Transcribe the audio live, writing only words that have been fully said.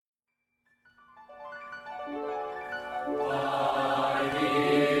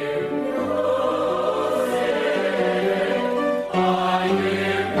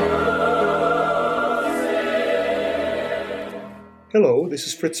this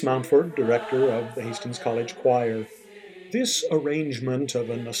is Fritz Mountford, director of the Hastings College Choir. This arrangement of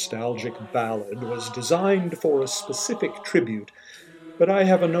a nostalgic ballad was designed for a specific tribute, but I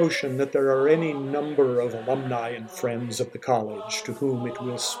have a notion that there are any number of alumni and friends of the college to whom it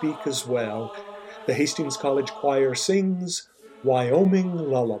will speak as well. The Hastings College Choir sings Wyoming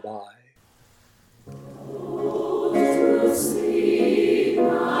Lullaby. To sleep,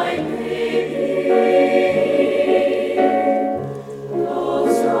 my